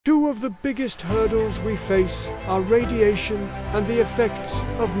Two of the biggest hurdles we face are radiation and the effects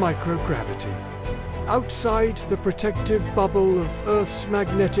of microgravity. Outside the protective bubble of Earth's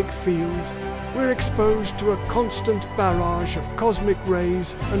magnetic field, we're exposed to a constant barrage of cosmic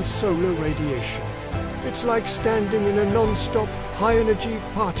rays and solar radiation. It's like standing in a non-stop, high-energy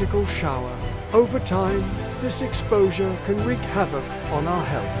particle shower. Over time, this exposure can wreak havoc on our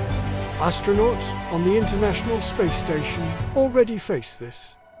health. Astronauts on the International Space Station already face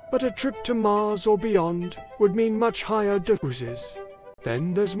this. But a trip to Mars or beyond would mean much higher doses.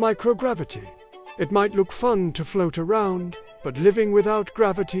 Then there's microgravity. It might look fun to float around, but living without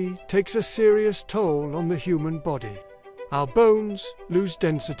gravity takes a serious toll on the human body. Our bones lose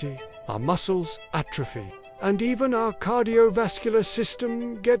density, our muscles atrophy, and even our cardiovascular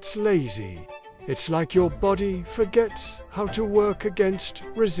system gets lazy. It's like your body forgets how to work against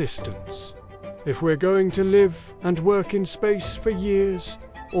resistance. If we're going to live and work in space for years,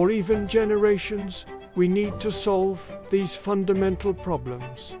 or even generations, we need to solve these fundamental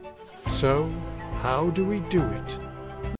problems. So, how do we do it?